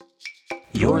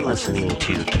You're listening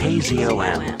to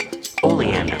KZOM,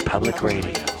 Oleander Public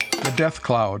Radio. The Death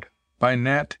Cloud by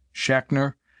Nat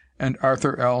Schachner and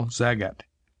Arthur L. Zagat.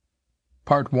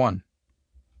 Part 1.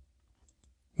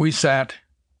 We sat,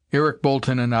 Eric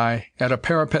Bolton and I, at a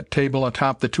parapet table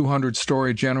atop the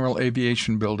 200-story General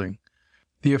Aviation Building.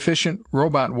 The efficient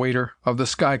robot waiter of the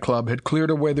Sky Club had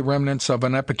cleared away the remnants of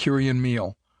an Epicurean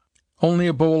meal. Only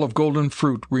a bowl of golden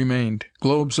fruit remained,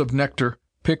 globes of nectar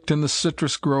picked in the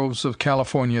citrus groves of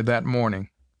California that morning.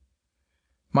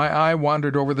 My eye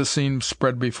wandered over the scene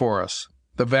spread before us,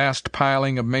 the vast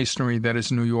piling of masonry that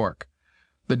is New York.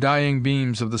 The dying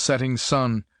beams of the setting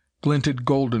sun glinted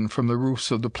golden from the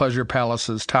roofs of the pleasure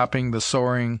palaces topping the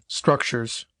soaring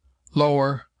structures.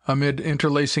 Lower, amid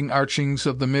interlacing archings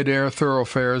of the mid-air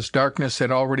thoroughfares, darkness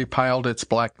had already piled its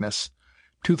blackness.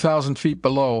 2,000 feet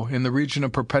below, in the region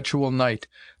of perpetual night,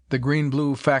 the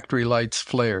green-blue factory lights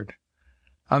flared.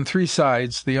 On three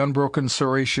sides, the unbroken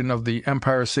serration of the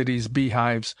Empire City's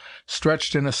beehives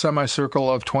stretched in a semicircle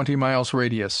of 20 miles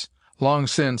radius. Long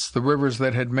since, the rivers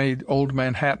that had made old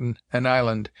Manhattan an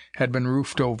island had been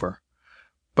roofed over.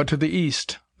 But to the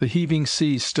east, the heaving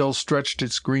sea still stretched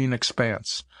its green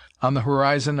expanse. On the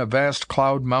horizon, a vast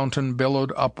cloud mountain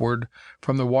billowed upward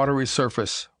from the watery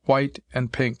surface, white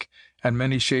and pink and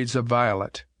many shades of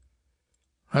violet.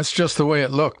 "That's just the way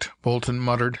it looked," Bolton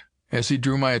muttered, as he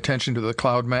drew my attention to the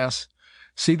cloud mass.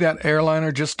 "See that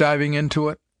airliner just diving into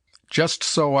it? Just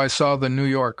so I saw the New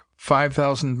York,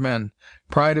 5,000 men,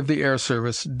 pride of the air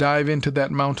service, dive into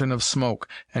that mountain of smoke,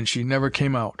 and she never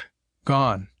came out.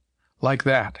 Gone. Like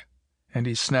that." And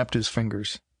he snapped his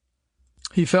fingers.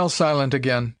 He fell silent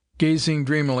again, gazing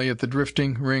dreamily at the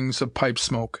drifting rings of pipe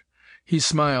smoke. He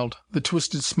smiled, the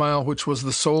twisted smile which was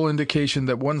the sole indication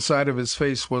that one side of his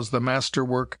face was the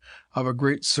masterwork of a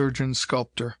great surgeon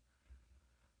sculptor.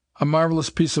 A marvelous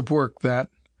piece of work, that,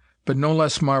 but no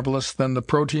less marvelous than the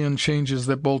protean changes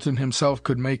that Bolton himself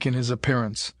could make in his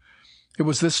appearance. It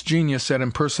was this genius at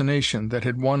impersonation that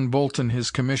had won Bolton his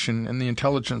commission in the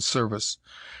Intelligence Service,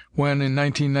 when, in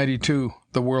 1992,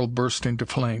 the world burst into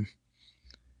flame.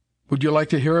 "Would you like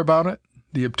to hear about it?"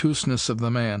 The obtuseness of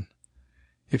the man.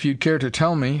 "If you'd care to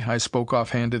tell me," I spoke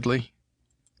offhandedly.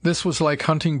 This was like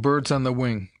hunting birds on the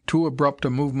wing. Too abrupt a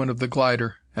movement of the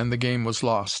glider, and the game was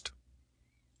lost.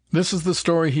 This is the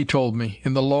story he told me,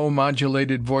 in the low,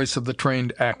 modulated voice of the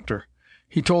trained actor.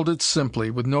 He told it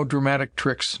simply, with no dramatic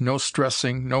tricks, no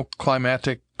stressing, no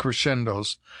climatic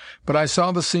crescendos. But I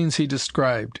saw the scenes he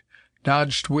described,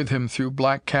 dodged with him through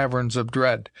black caverns of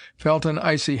dread, felt an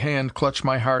icy hand clutch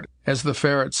my heart as the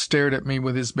ferret stared at me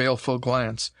with his baleful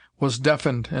glance, was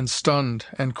deafened and stunned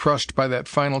and crushed by that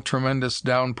final tremendous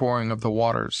downpouring of the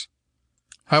waters.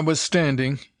 "I was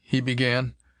standing," he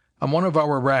began, "on one of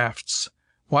our rafts,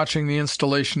 watching the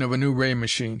installation of a new ray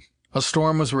machine. A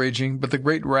storm was raging, but the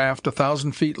great raft,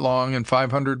 1,000 feet long and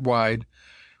 500 wide,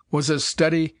 was as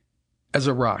steady as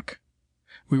a rock.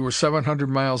 We were 700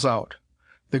 miles out.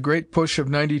 The great push of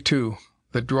 '92,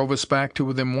 that drove us back to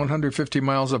within 150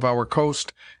 miles of our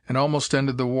coast and almost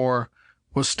ended the war,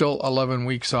 was still 11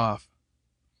 weeks off.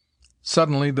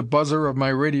 Suddenly, the buzzer of my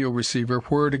radio receiver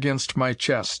whirred against my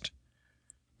chest.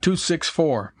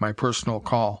 264, my personal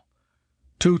call.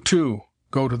 22,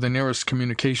 go to the nearest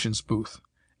communications booth.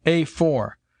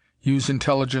 A4, use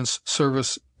Intelligence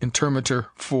Service Intermitter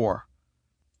 4.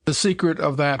 The secret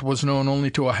of that was known only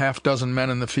to a half-dozen men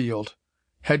in the field.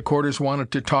 Headquarters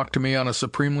wanted to talk to me on a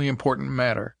supremely important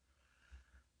matter.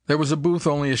 There was a booth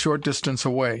only a short distance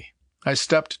away. I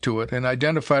stepped to it and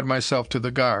identified myself to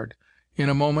the guard. In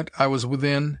a moment I was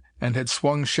within and had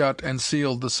swung shut and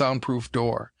sealed the soundproof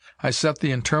door. I set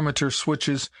the intermitter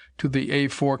switches to the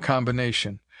A4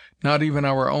 combination. Not even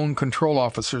our own control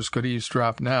officers could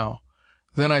eavesdrop now.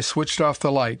 Then I switched off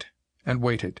the light and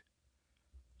waited.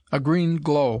 A green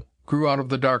glow grew out of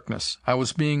the darkness. I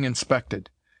was being inspected.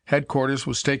 Headquarters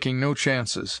was taking no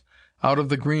chances. Out of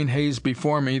the green haze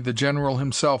before me, the general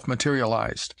himself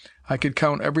materialized. I could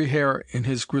count every hair in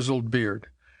his grizzled beard.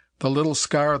 The little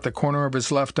scar at the corner of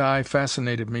his left eye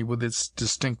fascinated me with its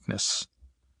distinctness.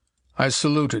 I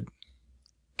saluted.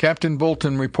 "Captain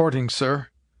Bolton reporting, sir."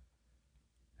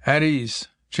 "At ease."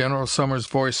 General Summers'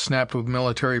 voice snapped with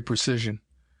military precision.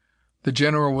 The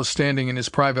general was standing in his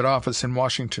private office in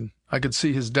Washington. I could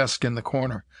see his desk in the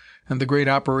corner, and the great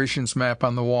operations map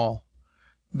on the wall.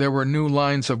 There were new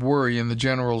lines of worry in the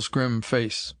general's grim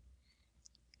face.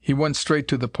 He went straight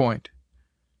to the point.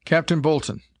 "Captain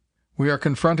Bolton, we are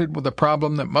confronted with a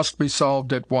problem that must be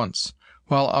solved at once.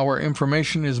 While our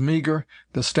information is meager,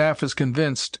 the staff is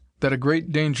convinced that a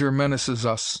great danger menaces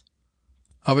us.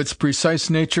 Of its precise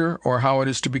nature, or how it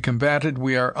is to be combated,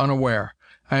 we are unaware.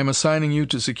 I am assigning you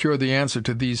to secure the answer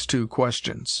to these two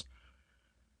questions.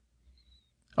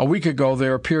 A week ago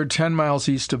there appeared 10 miles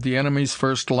east of the enemy's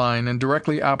first line and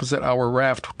directly opposite our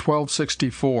raft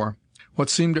 1264 what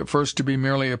seemed at first to be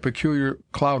merely a peculiar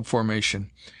cloud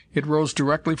formation. It rose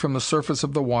directly from the surface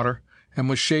of the water and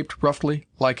was shaped roughly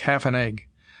like half an egg.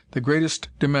 The greatest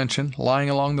dimension, lying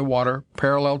along the water,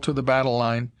 parallel to the battle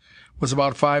line, was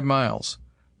about 5 miles,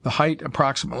 the height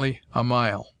approximately a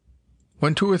mile.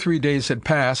 When 2 or 3 days had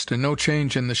passed and no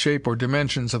change in the shape or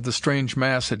dimensions of the strange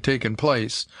mass had taken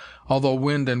place, although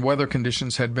wind and weather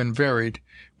conditions had been varied,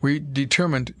 we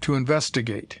determined to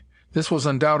investigate. This was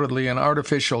undoubtedly an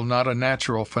artificial, not a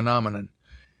natural phenomenon.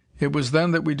 It was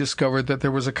then that we discovered that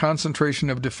there was a concentration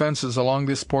of defenses along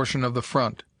this portion of the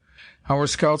front. Our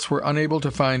scouts were unable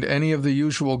to find any of the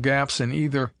usual gaps in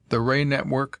either the ray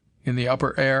network in the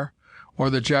upper air or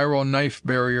the gyro knife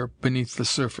barrier beneath the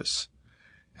surface.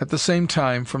 At the same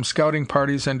time, from scouting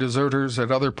parties and deserters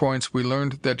at other points, we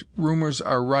learned that rumors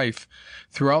are rife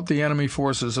throughout the enemy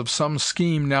forces of some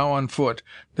scheme now on foot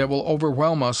that will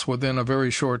overwhelm us within a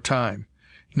very short time.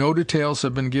 No details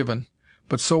have been given,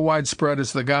 but so widespread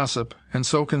is the gossip, and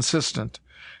so consistent,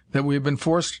 that we have been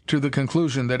forced to the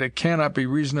conclusion that it cannot be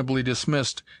reasonably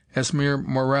dismissed as mere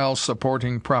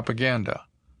morale-supporting propaganda.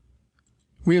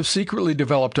 We have secretly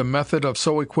developed a method of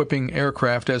so equipping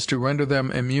aircraft as to render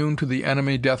them immune to the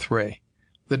enemy death ray.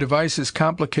 The device is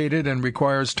complicated and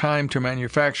requires time to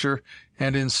manufacture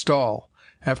and install.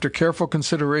 After careful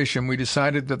consideration, we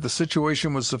decided that the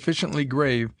situation was sufficiently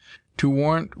grave to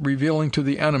warrant revealing to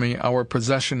the enemy our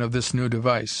possession of this new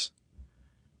device.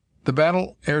 The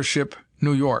battle airship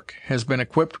New York has been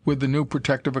equipped with the new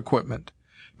protective equipment.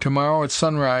 Tomorrow at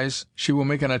sunrise she will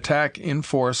make an attack in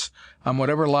force on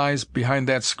whatever lies behind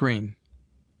that screen.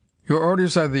 Your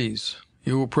orders are these.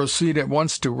 You will proceed at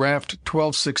once to raft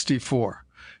 1264.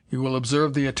 You will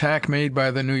observe the attack made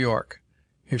by the New York.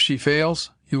 If she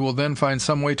fails, you will then find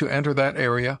some way to enter that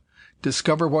area,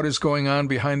 discover what is going on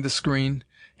behind the screen,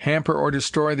 hamper or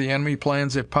destroy the enemy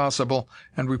plans if possible,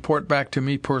 and report back to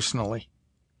me personally.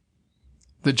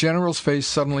 The general's face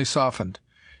suddenly softened.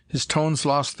 His tones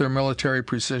lost their military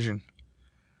precision.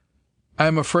 I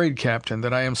am afraid, Captain,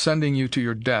 that I am sending you to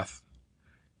your death.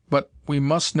 But we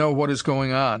must know what is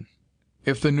going on.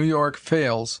 If the New York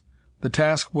fails, the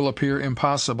task will appear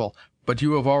impossible, but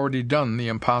you have already done the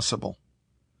impossible.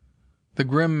 The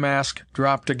grim mask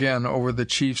dropped again over the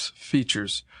chief's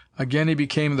features. Again he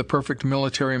became the perfect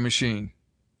military machine.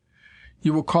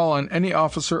 You will call on any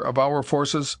officer of our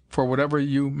forces for whatever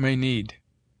you may need.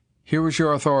 Here is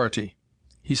your authority.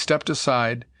 He stepped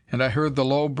aside, and I heard the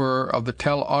low burr of the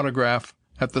telautograph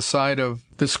at the side of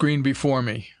the screen before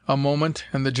me. A moment,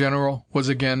 and the general was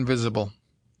again visible.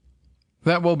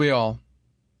 That will be all.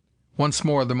 Once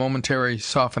more the momentary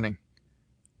softening.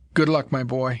 Good luck, my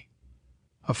boy.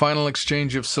 A final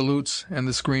exchange of salutes, and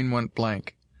the screen went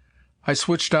blank. I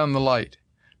switched on the light.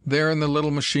 There in the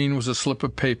little machine was a slip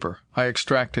of paper. I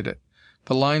extracted it.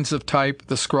 The lines of type,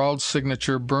 the scrawled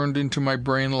signature, burned into my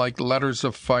brain like letters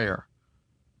of fire.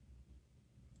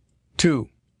 2.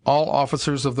 All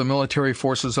officers of the military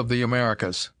forces of the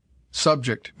Americas.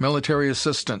 Subject: Military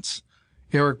Assistance.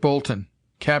 Eric Bolton,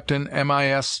 Captain,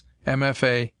 MIS,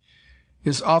 MFA,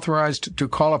 is authorized to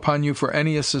call upon you for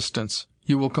any assistance.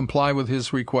 You will comply with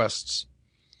his requests.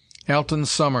 Alton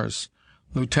Summers,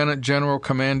 Lieutenant General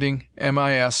Commanding,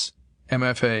 MIS,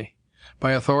 MFA,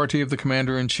 by authority of the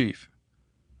Commander-in-Chief.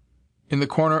 In the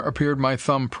corner appeared my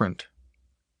thumbprint.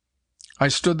 I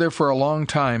stood there for a long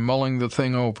time, mulling the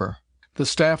thing over. The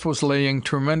staff was laying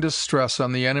tremendous stress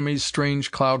on the enemy's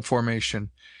strange cloud formation,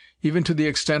 even to the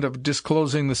extent of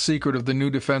disclosing the secret of the new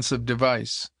defensive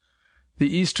device.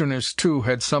 The Easterners, too,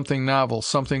 had something novel,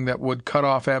 something that would cut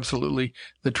off absolutely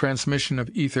the transmission of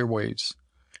ether waves.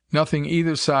 Nothing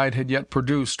either side had yet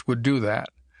produced would do that.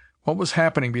 What was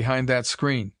happening behind that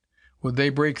screen? Would they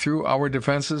break through our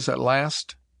defenses at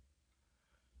last?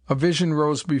 A vision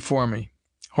rose before me.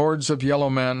 Hordes of yellow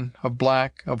men, of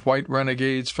black, of white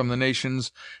renegades from the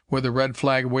nations where the red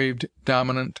flag waved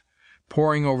dominant,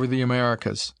 pouring over the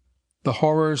Americas. The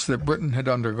horrors that Britain had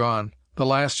undergone, the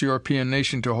last European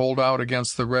nation to hold out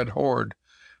against the Red Horde,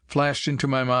 flashed into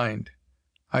my mind.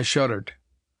 I shuddered.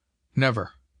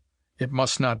 Never. It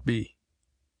must not be.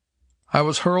 I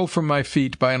was hurled from my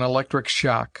feet by an electric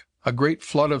shock. A great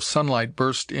flood of sunlight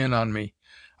burst in on me.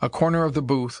 A corner of the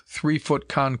booth, 3-foot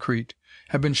concrete,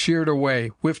 had been sheared away,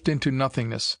 whiffed into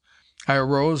nothingness. I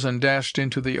arose and dashed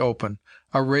into the open.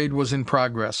 A raid was in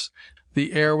progress.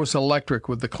 The air was electric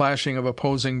with the clashing of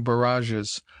opposing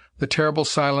barrages. The terrible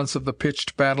silence of the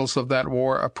pitched battles of that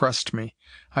war oppressed me.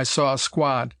 I saw a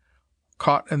squad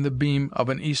caught in the beam of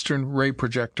an eastern ray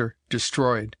projector,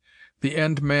 destroyed. The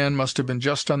end man must have been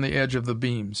just on the edge of the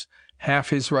beams.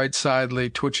 Half his right side lay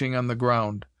twitching on the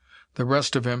ground. The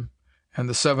rest of him, and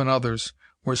the 7 others,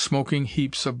 were smoking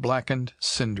heaps of blackened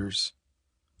cinders.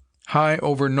 High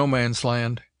over no man's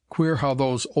land, queer how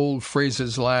those old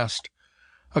phrases last,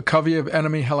 a covey of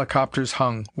enemy helicopters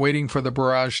hung, waiting for the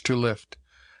barrage to lift.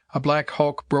 A black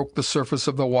hulk broke the surface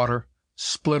of the water,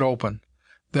 split open.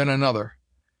 Then another.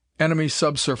 Enemy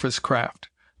subsurface craft.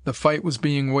 The fight was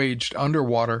being waged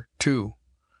underwater, too.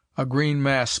 A green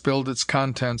mass spilled its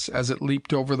contents as it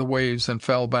leaped over the waves and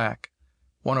fell back.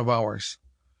 One of ours.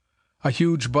 A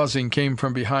huge buzzing came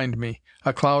from behind me.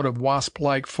 A cloud of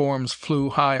wasp-like forms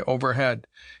flew high overhead.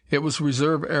 It was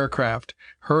reserve aircraft,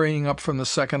 hurrying up from the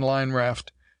second line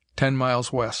raft, 10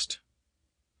 miles west.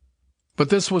 But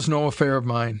this was no affair of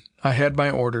mine. I had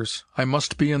my orders. I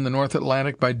must be in the North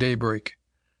Atlantic by daybreak.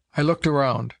 I looked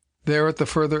around. There at the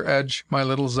further edge, my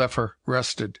little Zephyr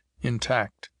rested,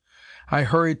 intact. I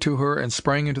hurried to her and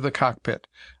sprang into the cockpit.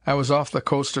 I was off the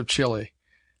coast of Chile.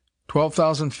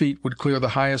 12,000 feet would clear the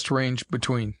highest range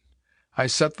between. I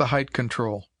set the height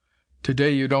control.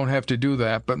 Today you don't have to do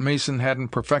that, but Mason hadn't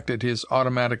perfected his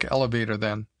automatic elevator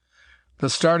then.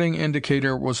 The starting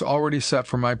indicator was already set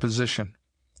for my position.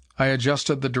 I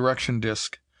adjusted the direction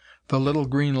disc. The little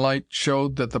green light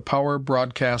showed that the power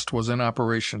broadcast was in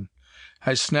operation.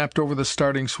 I snapped over the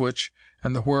starting switch,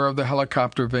 and the whir of the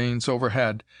helicopter vanes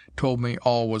overhead told me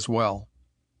all was well.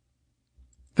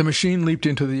 The machine leaped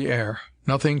into the air.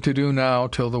 Nothing to do now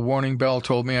till the warning bell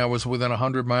told me I was within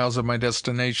 100 miles of my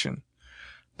destination.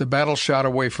 The battle shot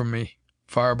away from me,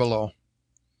 far below.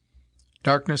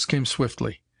 Darkness came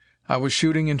swiftly. I was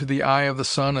shooting into the eye of the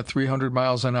sun at 300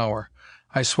 miles an hour.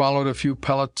 I swallowed a few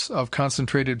pellets of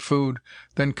concentrated food,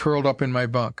 then curled up in my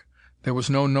bunk. There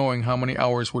was no knowing how many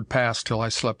hours would pass till I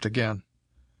slept again.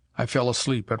 I fell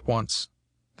asleep at once.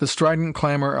 The strident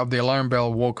clamor of the alarm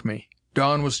bell woke me.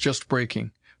 Dawn was just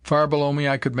breaking. Far below me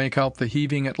I could make out the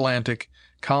heaving Atlantic,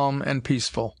 calm and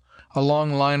peaceful. A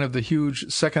long line of the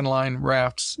huge second-line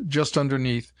rafts just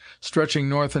underneath, stretching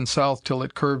north and south till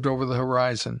it curved over the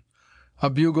horizon. A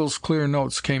bugle's clear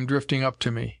notes came drifting up to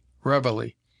me.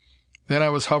 Reveille. Then I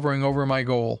was hovering over my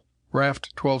goal, Raft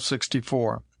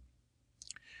 1264.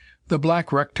 The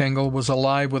black rectangle was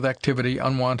alive with activity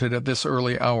unwanted at this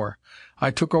early hour.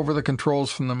 I took over the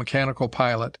controls from the mechanical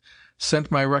pilot, sent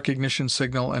my recognition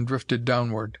signal, and drifted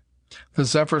downward. The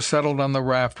Zephyr settled on the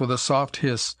raft with a soft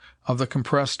hiss of the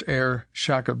compressed air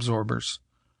shock absorbers.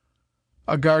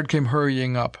 A guard came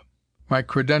hurrying up. My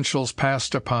credentials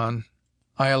passed upon.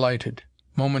 I alighted.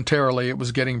 Momentarily it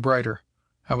was getting brighter.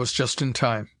 I was just in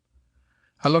time.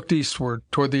 I looked eastward,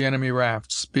 toward the enemy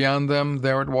rafts. Beyond them,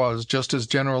 there it was, just as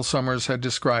General Summers had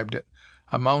described it.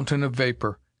 A mountain of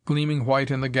vapor, gleaming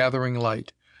white in the gathering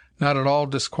light. Not at all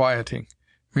disquieting.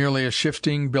 Merely a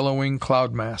shifting, billowing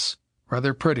cloud mass.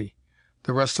 Rather pretty.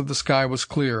 The rest of the sky was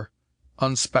clear,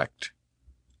 unspecked.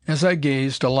 As I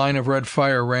gazed, a line of red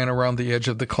fire ran around the edge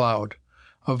of the cloud.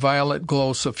 A violet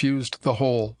glow suffused the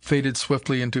whole, faded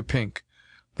swiftly into pink.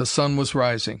 The sun was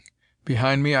rising.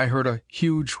 Behind me I heard a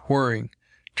huge whirring.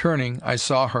 Turning, I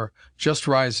saw her, just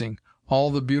rising,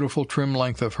 all the beautiful trim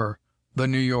length of her, the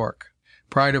New York,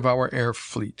 pride of our air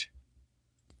fleet.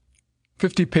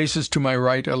 50 paces to my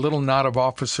right, a little knot of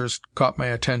officers caught my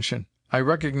attention. I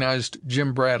recognized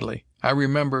Jim Bradley. I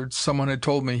remembered someone had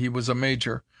told me he was a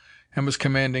major and was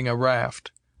commanding a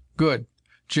raft. Good.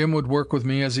 Jim would work with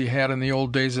me as he had in the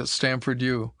old days at Stanford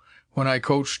U, when I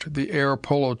coached the air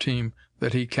polo team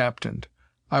that he captained.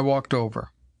 I walked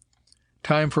over.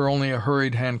 Time for only a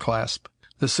hurried handclasp.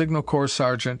 The Signal Corps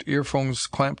sergeant, earphones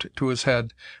clamped to his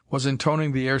head, was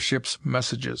intoning the airship's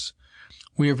messages.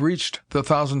 We have reached the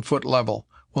 1,000-foot level.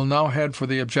 Will now head for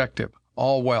the objective.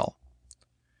 All well.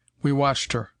 We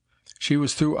watched her. She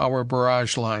was through our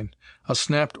barrage line. A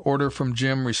snapped order from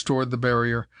Jim restored the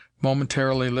barrier,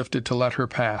 momentarily lifted to let her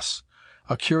pass.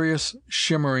 A curious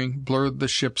shimmering blurred the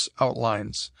ship's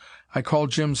outlines. I called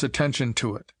Jim's attention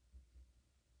to it.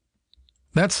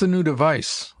 That's the new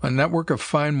device, a network of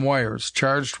fine wires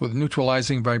charged with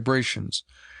neutralizing vibrations.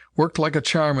 Worked like a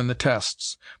charm in the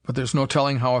tests, but there's no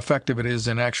telling how effective it is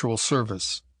in actual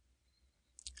service.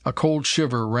 A cold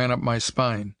shiver ran up my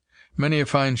spine. Many a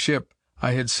fine ship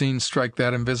I had seen strike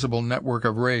that invisible network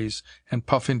of rays and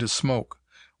puff into smoke.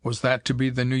 Was that to be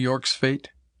the New York's fate?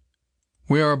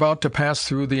 "We are about to pass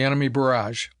through the enemy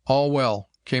barrage. All well,"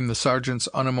 came the sergeant's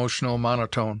unemotional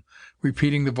monotone,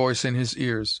 repeating the voice in his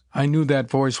ears. I knew that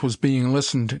voice was being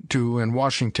listened to in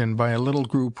Washington by a little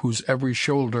group whose every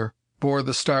shoulder bore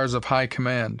the stars of high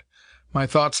command. My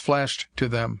thoughts flashed to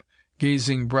them,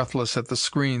 gazing breathless at the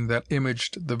screen that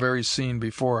imaged the very scene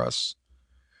before us.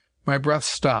 My breath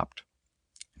stopped.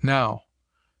 Now.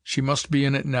 She must be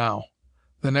in it now.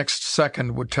 The next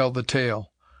second would tell the tale.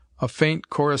 A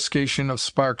faint coruscation of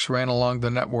sparks ran along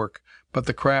the network, but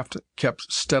the craft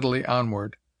kept steadily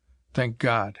onward. Thank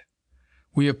God.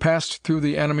 We have passed through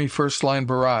the enemy first-line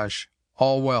barrage.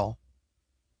 All well.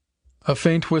 A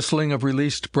faint whistling of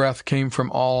released breath came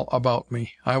from all about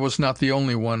me. I was not the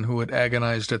only one who had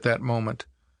agonized at that moment.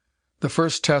 The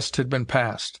first test had been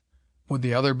passed. Would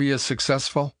the other be as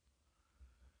successful?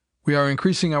 We are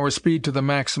increasing our speed to the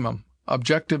maximum.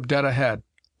 Objective dead ahead.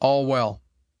 All well.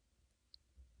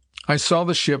 I saw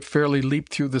the ship fairly leap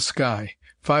through the sky.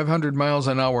 500 miles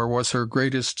an hour was her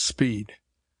greatest speed.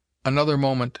 Another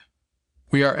moment.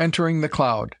 We are entering the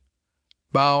cloud.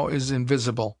 Bow is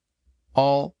invisible.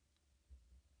 All...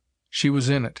 She was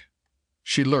in it.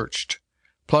 She lurched.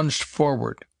 Plunged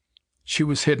forward. She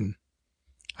was hidden.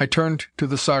 I turned to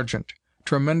the sergeant.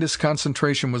 Tremendous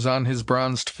concentration was on his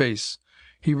bronzed face.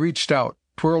 He reached out,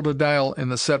 twirled a dial in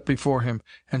the set before him,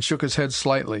 and shook his head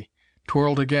slightly.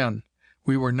 Twirled again.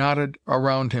 We were knotted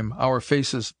around him, our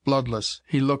faces bloodless.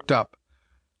 He looked up.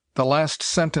 The last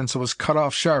sentence was cut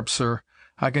off sharp, sir.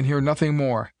 I can hear nothing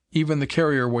more. Even the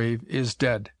carrier wave is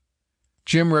dead.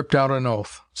 Jim ripped out an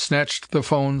oath, snatched the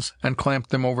phones, and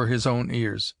clamped them over his own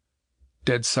ears.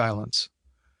 Dead silence.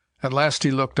 At last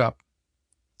he looked up.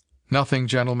 Nothing,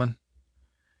 gentlemen.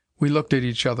 We looked at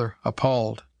each other,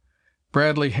 appalled.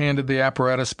 Bradley handed the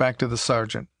apparatus back to the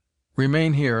sergeant.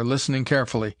 Remain here, listening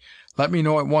carefully. Let me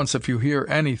know at once if you hear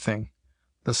anything.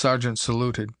 The sergeant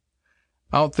saluted.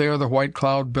 Out there the white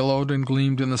cloud billowed and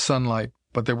gleamed in the sunlight,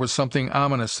 but there was something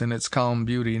ominous in its calm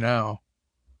beauty now.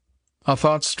 A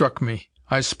thought struck me.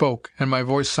 I spoke, and my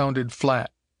voice sounded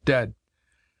flat, dead.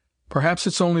 Perhaps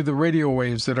it's only the radio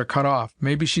waves that are cut off.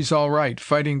 Maybe she's all right,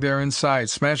 fighting there inside,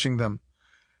 smashing them.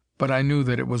 But I knew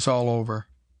that it was all over.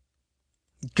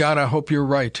 God, I hope you're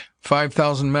right.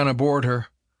 5,000 men aboard her.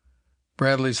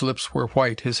 Bradley's lips were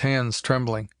white, his hands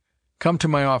trembling. Come to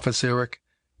my office, Eric.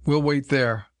 We'll wait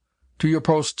there. To your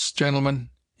posts,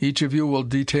 gentlemen. Each of you will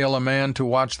detail a man to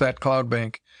watch that cloud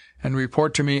bank, and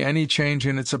report to me any change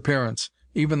in its appearance,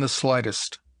 even the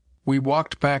slightest. We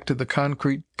walked back to the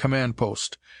concrete command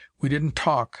post. We didn't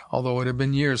talk, although it had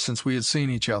been years since we had seen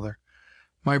each other.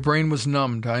 My brain was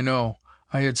numbed, I know.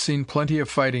 I had seen plenty of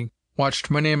fighting,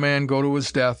 watched many a man go to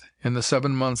his death in the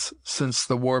 7 months since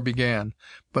the war began,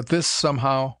 but this,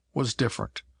 somehow, was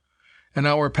different. An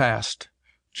hour passed.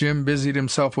 Jim busied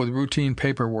himself with routine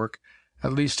paperwork.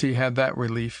 At least he had that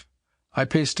relief. I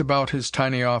paced about his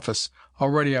tiny office.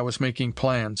 Already I was making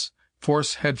plans.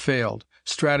 Force had failed.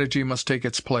 Strategy must take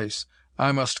its place.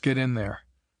 I must get in there.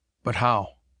 But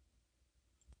how?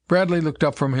 Bradley looked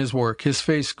up from his work, his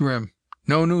face grim.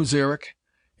 No news, Eric.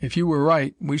 If you were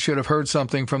right, we should have heard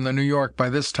something from the New York by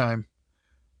this time.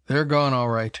 They're gone, all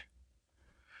right.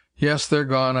 Yes, they're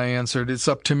gone, I answered. It's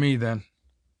up to me, then.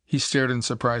 He stared in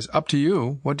surprise. Up to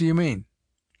you? What do you mean?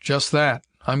 Just that.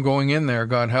 I'm going in there,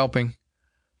 God helping.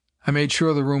 I made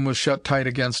sure the room was shut tight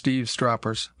against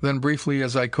eavesdroppers. Then, briefly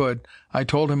as I could, I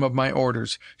told him of my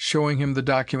orders, showing him the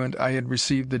document I had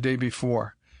received the day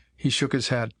before. He shook his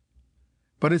head.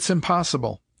 But it's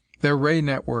impossible. Their ray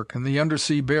network and the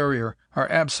undersea barrier are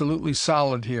absolutely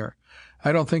solid here.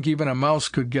 I don't think even a mouse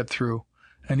could get through.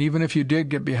 And even if you did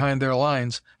get behind their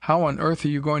lines, how on earth are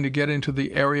you going to get into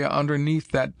the area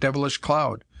underneath that devilish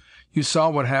cloud? You saw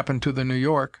what happened to the New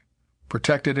York,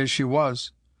 protected as she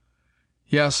was.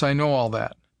 Yes, I know all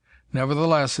that.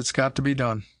 Nevertheless, it's got to be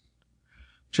done.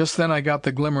 Just then I got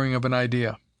the glimmering of an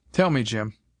idea. Tell me,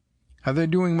 Jim, are they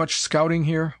doing much scouting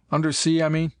here? Undersea, I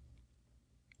mean?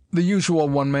 The usual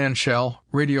one-man shell,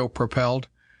 radio-propelled.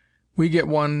 We get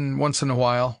one once in a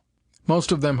while.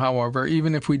 Most of them, however,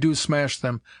 even if we do smash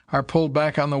them, are pulled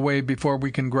back on the wave before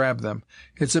we can grab them.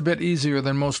 It's a bit easier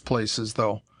than most places,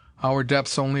 though. Our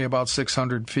depth's only about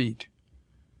 600 feet.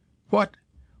 What?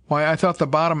 Why, I thought the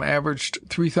bottom averaged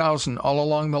 3,000 all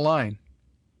along the line.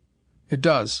 It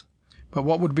does. But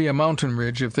what would be a mountain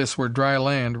ridge if this were dry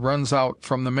land runs out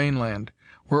from the mainland?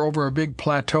 We're over a big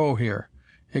plateau here.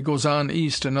 It goes on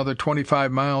east another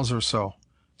 25 miles or so.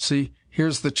 See,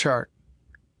 here's the chart.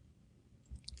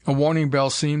 A warning bell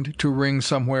seemed to ring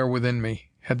somewhere within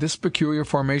me. Had this peculiar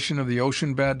formation of the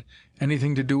ocean bed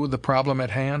anything to do with the problem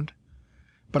at hand?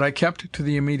 But I kept to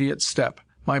the immediate step.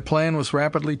 My plan was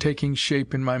rapidly taking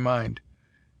shape in my mind.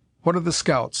 What are the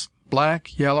scouts?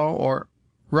 Black, yellow, or...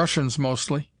 Russians,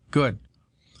 mostly. Good.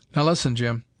 Now listen,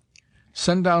 Jim.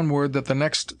 Send down word that the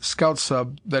next scout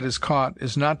sub that is caught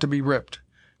is not to be ripped,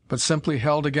 but simply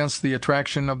held against the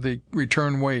attraction of the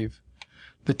return wave.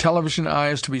 The television eye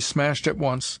is to be smashed at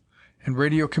once, and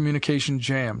radio communication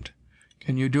jammed.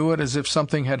 Can you do it as if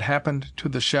something had happened to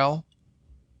the shell?"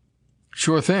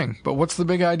 "Sure thing, but what's the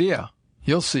big idea?"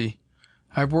 "You'll see.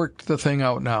 I've worked the thing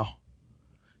out now."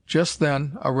 Just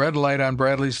then a red light on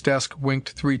Bradley's desk winked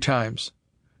 3 times.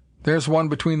 "There's one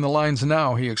between the lines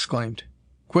now," he exclaimed.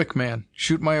 "Quick, man,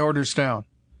 shoot my orders down."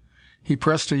 He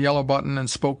pressed a yellow button and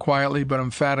spoke quietly but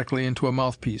emphatically into a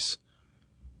mouthpiece.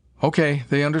 "Okay,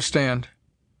 they understand.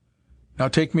 Now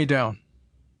take me down."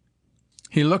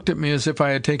 He looked at me as if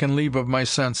I had taken leave of my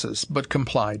senses, but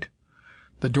complied.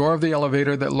 The door of the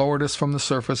elevator that lowered us from the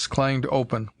surface clanged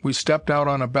open. We stepped out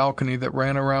on a balcony that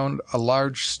ran around a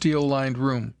large steel-lined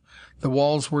room. The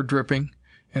walls were dripping,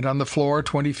 and on the floor,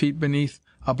 20 feet beneath,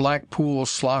 a black pool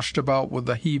sloshed about with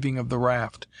the heaving of the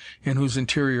raft, in whose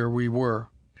interior we were.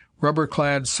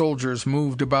 Rubber-clad soldiers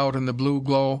moved about in the blue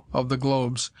glow of the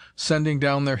globes, sending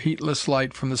down their heatless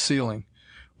light from the ceiling.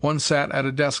 One sat at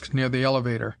a desk near the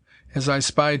elevator. As I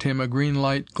spied him, a green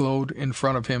light glowed in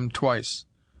front of him twice.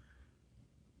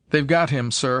 "They've got him,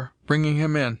 sir. Bringing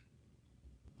him in."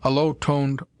 A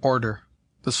low-toned order.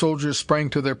 The soldiers sprang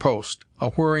to their post. A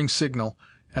whirring signal.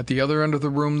 At the other end of the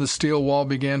room the steel wall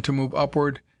began to move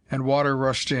upward, and water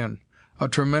rushed in. A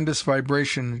tremendous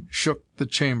vibration shook the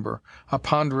chamber, a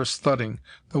ponderous thudding.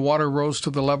 The water rose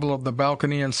to the level of the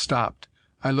balcony and stopped.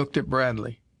 I looked at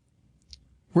Bradley.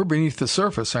 "We're beneath the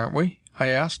surface, aren't we?" I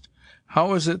asked.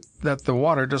 "How is it that the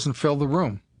water doesn't fill the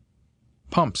room?"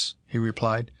 "Pumps," he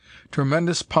replied.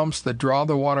 "Tremendous pumps that draw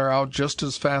the water out just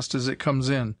as fast as it comes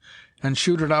in, and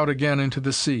shoot it out again into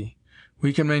the sea.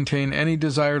 We can maintain any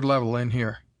desired level in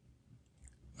here."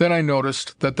 Then I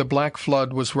noticed that the black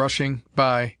flood was rushing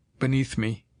by beneath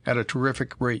me at a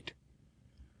terrific rate.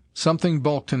 Something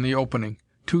bulked in the opening.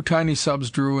 2 tiny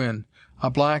subs drew in, a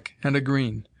black and a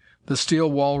green. The steel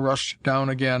wall rushed down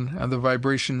again, and the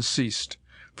vibration ceased.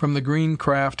 From the green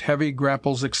craft heavy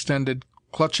grapples extended,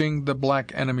 clutching the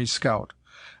black enemy scout.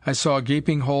 I saw a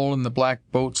gaping hole in the black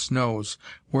boat's nose,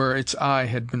 where its eye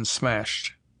had been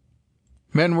smashed.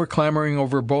 Men were clambering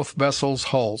over both vessels'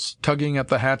 hulls, tugging at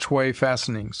the hatchway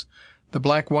fastenings. The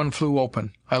black one flew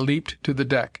open. I leaped to the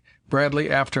deck, Bradley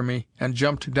after me, and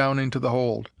jumped down into the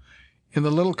hold. In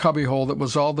the little cubbyhole that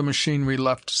was all the machinery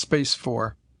left space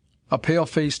for, a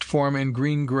pale-faced form in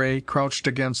green-gray crouched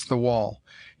against the wall.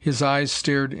 His eyes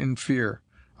stared in fear.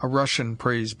 A Russian,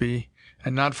 praise be,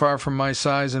 and not far from my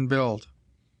size and build.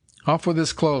 "Off with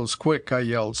his clothes, quick!" I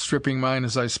yelled, stripping mine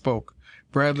as I spoke.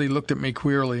 Bradley looked at me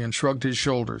queerly and shrugged his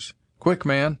shoulders. "Quick,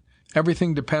 man!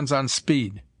 Everything depends on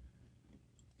speed."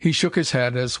 He shook his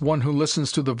head as one who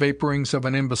listens to the vaporings of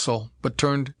an imbecile, but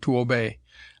turned to obey.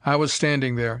 I was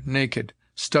standing there, naked,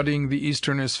 studying the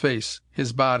Easterner's face,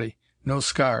 his body, no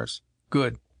scars.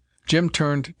 Good. Jim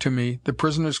turned to me, the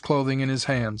prisoner's clothing in his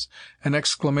hands. An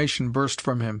exclamation burst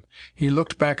from him. He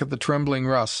looked back at the trembling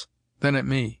Russ, then at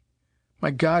me.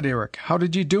 "My God, Eric, how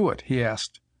did you do it?" he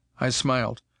asked. I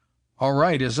smiled. "All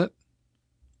right, is it?"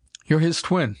 "You're his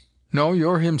twin. No,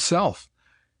 you're himself.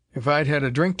 If I'd had a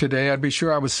drink today, I'd be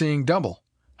sure I was seeing double.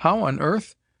 How on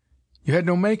earth? You had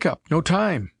no makeup, no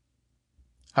time."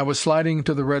 I was sliding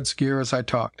into the Red's gear as I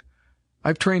talked.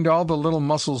 "I've trained all the little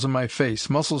muscles in my face,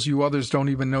 muscles you others don't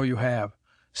even know you have.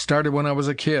 Started when I was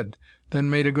a kid, then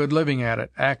made a good living at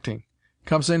it, acting.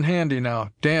 Comes in handy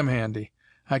now, damn handy.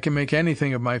 I can make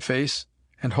anything of my face,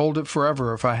 and hold it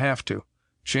forever if I have to.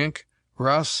 Chink,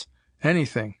 Russ,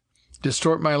 anything.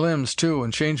 Distort my limbs, too,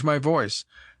 and change my voice.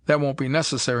 That won't be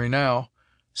necessary now.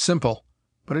 Simple,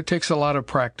 but it takes a lot of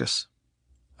practice."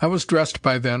 I was dressed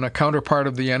by then, a counterpart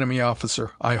of the enemy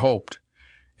officer, I hoped.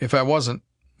 If I wasn't,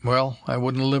 well, I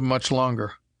wouldn't live much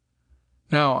longer.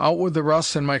 "Now, out with the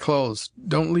Russ and my clothes.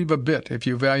 Don't leave a bit, if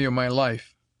you value my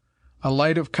life." A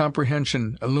light of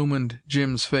comprehension illumined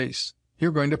Jim's face.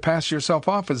 "You're going to pass yourself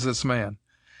off as this man.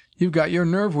 You've got your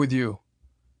nerve with you!"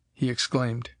 he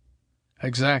exclaimed.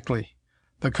 "Exactly."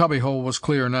 The cubbyhole was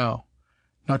clear now.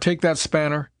 "Now take that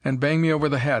spanner and bang me over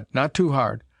the head. Not too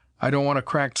hard. I don't want a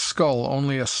cracked skull,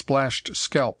 only a splashed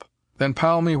scalp. Then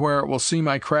pile me where it will seem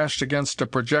I crashed against a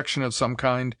projection of some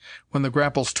kind when the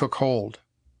grapples took hold.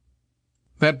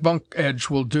 That bunk edge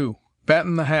will do.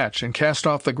 Batten the hatch and cast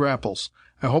off the grapples.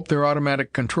 I hope their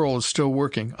automatic control is still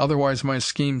working, otherwise my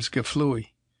scheme's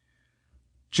geflooey."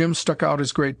 Jim stuck out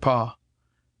his great paw.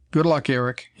 "Good luck,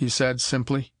 Eric," he said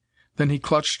simply. Then he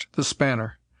clutched the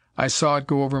spanner. I saw it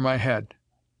go over my head.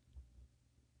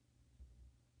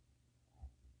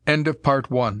 End of Part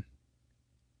 1.